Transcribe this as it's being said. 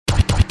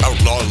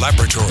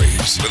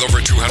laboratories. With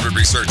over 200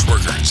 research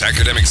workers,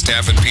 academic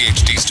staff, and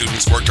PhD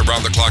students worked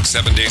around the clock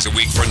 7 days a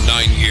week for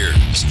 9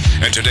 years.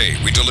 And today,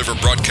 we deliver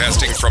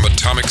broadcasting from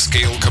atomic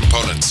scale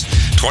components.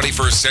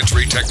 21st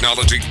century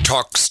technology,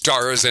 talk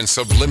stars, and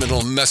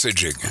subliminal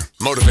messaging.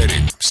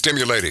 Motivating,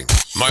 stimulating,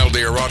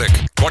 mildly erotic,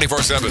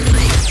 24/7.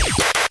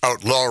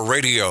 Outlaw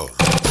Radio.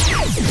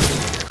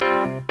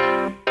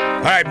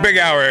 All right, big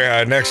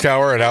hour, next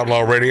hour at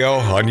Outlaw Radio.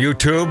 On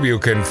YouTube, you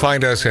can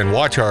find us and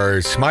watch our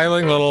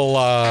smiling little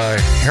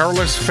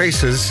hairless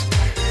faces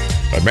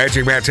at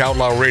Magic Matt's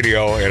Outlaw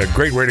Radio and at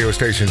great radio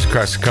stations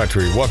across the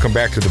country. Welcome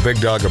back to the big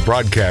dog of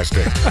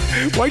broadcasting.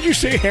 Why'd you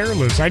say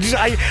hairless?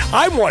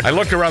 I'm one. I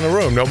looked around the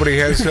room. Nobody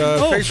has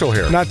facial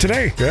hair. Not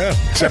today. Yeah,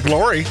 except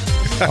Lori.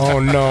 Oh,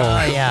 no.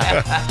 Oh,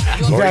 yeah.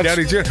 Lori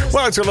Downey Jr.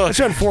 Well, it's a little. That's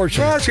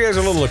unfortunate. Well, she has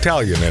a little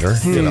Italian in her.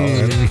 You know,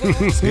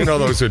 you know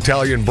those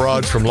Italian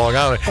broads from Long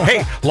Island.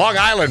 Hey, Long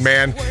Island,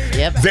 man.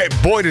 Yep.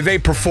 Boy, did they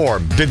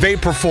perform. Did they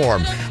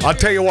perform. I'll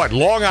tell you what,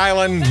 Long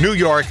Island, New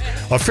York,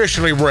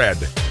 officially red.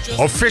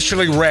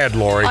 Officially red,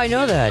 Lori. I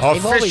know that.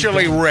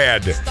 Officially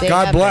red.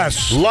 God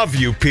bless. Love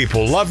you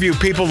people. Love you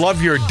people.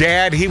 Love your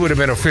dad. He would have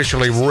been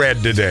officially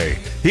red today.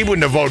 He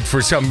wouldn't have voted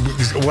for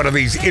one of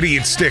these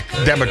idiot stick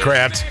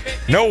Democrats.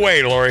 No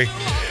way, Lori.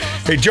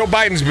 Hey, Joe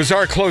Biden's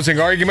bizarre closing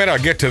argument. I'll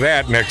get to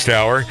that next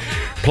hour.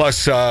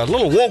 Plus, a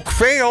little woke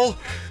fail.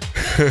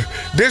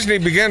 Disney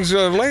begins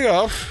a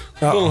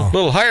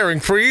little hiring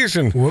freeze,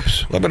 and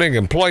limiting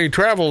employee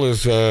travel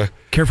is.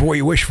 Careful what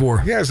you wish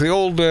for. Yeah, as the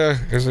old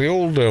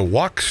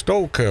woke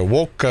stock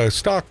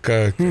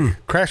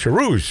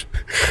crasherooze.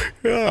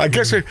 I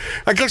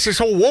guess this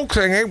whole woke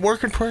thing ain't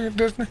working for you,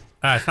 Disney.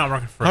 It's not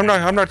working for I'm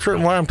not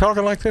certain why I'm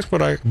talking like this,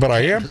 but I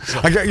am.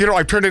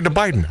 I've turned into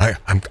Biden.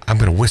 I'm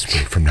going to whisper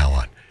it from now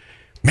on.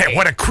 Man,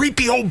 what a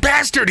creepy old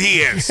bastard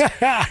he is.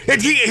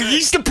 And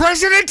he's the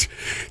president?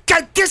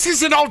 God, this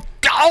is an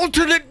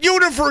alternate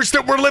universe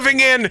that we're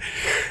living in.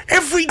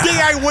 Every day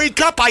I wake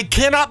up, I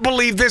cannot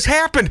believe this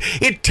happened.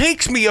 It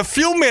takes me a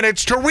few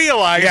minutes to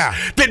realize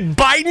that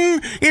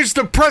Biden is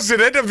the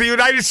president of the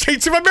United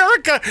States of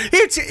America.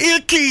 It's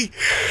icky.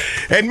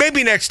 And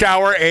maybe next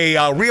hour,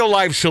 a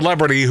real-life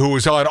celebrity who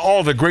was on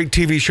all the great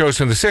TV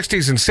shows in the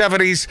 60s and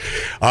 70s.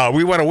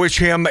 We want to wish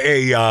him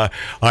a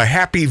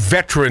happy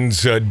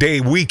Veterans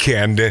Day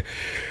weekend.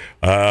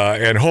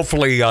 And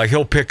hopefully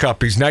he'll pick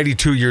up. He's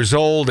 92 years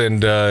old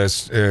and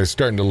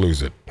starting to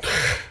lose it.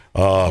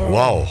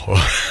 Wow.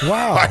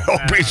 I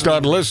hope he's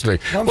not listening.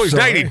 He's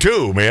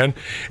 92, man.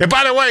 And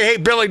by the way, hey,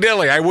 Billy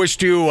Dilly, I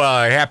wished you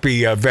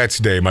happy Vets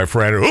Day, my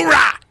friend.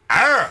 Hoorah!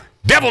 Arr!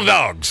 Devil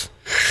dogs.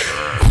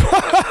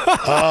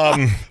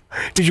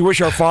 Did you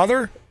wish our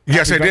father?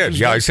 Yes, I did.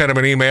 Yeah, I sent him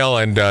an email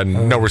and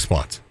no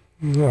response.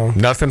 No.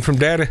 Nothing from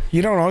Daddy?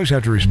 You don't always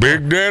have to respond.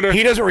 Big Daddy?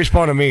 He doesn't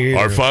respond to me either.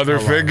 Our father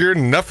figure,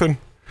 nothing.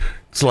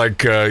 It's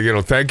like,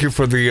 thank you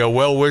for the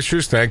well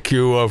wishes. Thank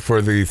you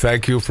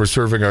for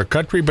serving our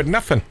country, but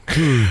nothing.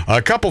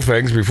 A couple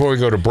things before we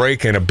go to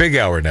break and a big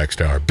hour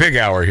next hour. Big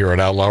hour here on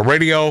Outlaw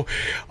Radio.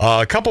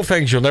 A couple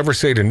things you'll never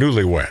say to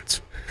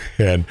newlyweds.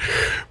 And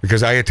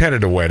because I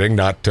attended a wedding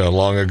not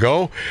long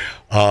ago.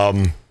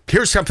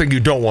 Here's something you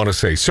don't want to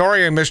say.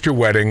 Sorry I missed your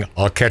wedding.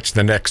 I'll catch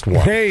the next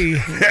one. Hey.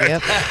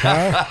 Yep.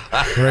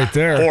 Right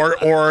there.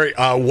 Or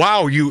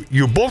wow,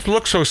 you both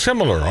look so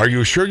similar. Are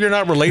you sure you're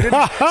not related? See,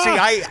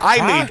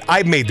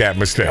 I made that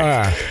mistake.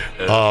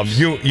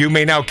 You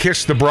may now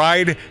kiss the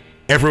bride.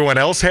 Everyone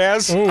else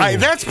has.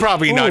 That's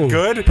probably not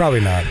good.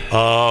 Probably not.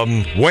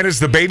 When is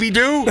the baby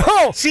due?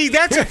 Oh! See,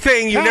 that's a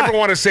thing you never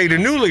want to say to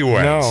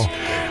newlyweds. No.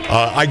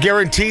 I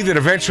guarantee that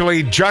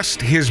eventually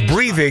just his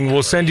breathing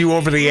will send you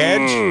over the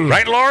edge.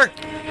 Right, Laura?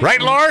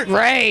 Right, Laura?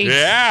 Right.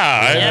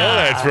 Yeah, I know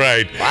that's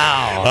right.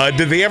 Wow.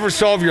 Did they ever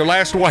solve your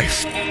last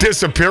wife's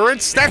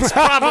disappearance? That's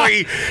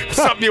probably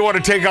something you want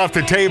to take off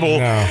the table.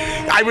 No.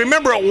 I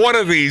remember at one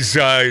of these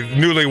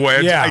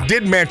newlyweds, I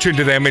did mention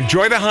to them,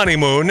 enjoy the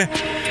honeymoon.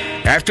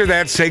 After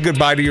that, say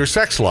goodbye to your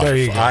sex life. There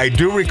you go. I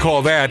do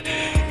recall that.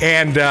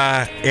 And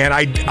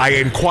I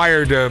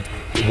inquired,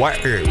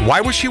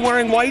 why was she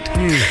wearing white?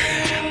 Then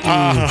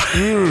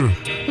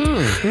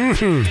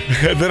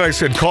I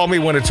said, call me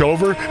when it's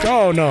over.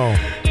 Oh, no.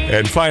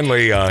 And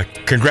finally,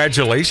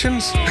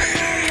 congratulations.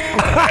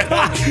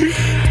 Yeah,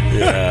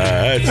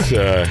 that's...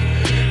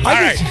 all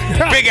right,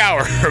 big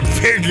hour.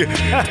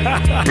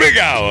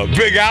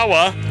 Big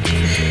hour.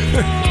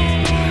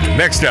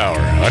 Next hour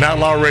on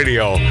Outlaw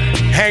Radio.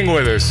 Hang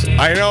with us.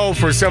 I know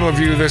for some of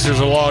you this is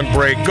a long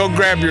break. Go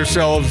grab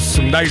yourselves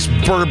some nice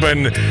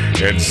bourbon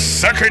and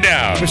sucker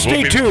down. But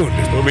stay tuned.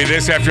 We'll be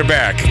this after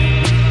back.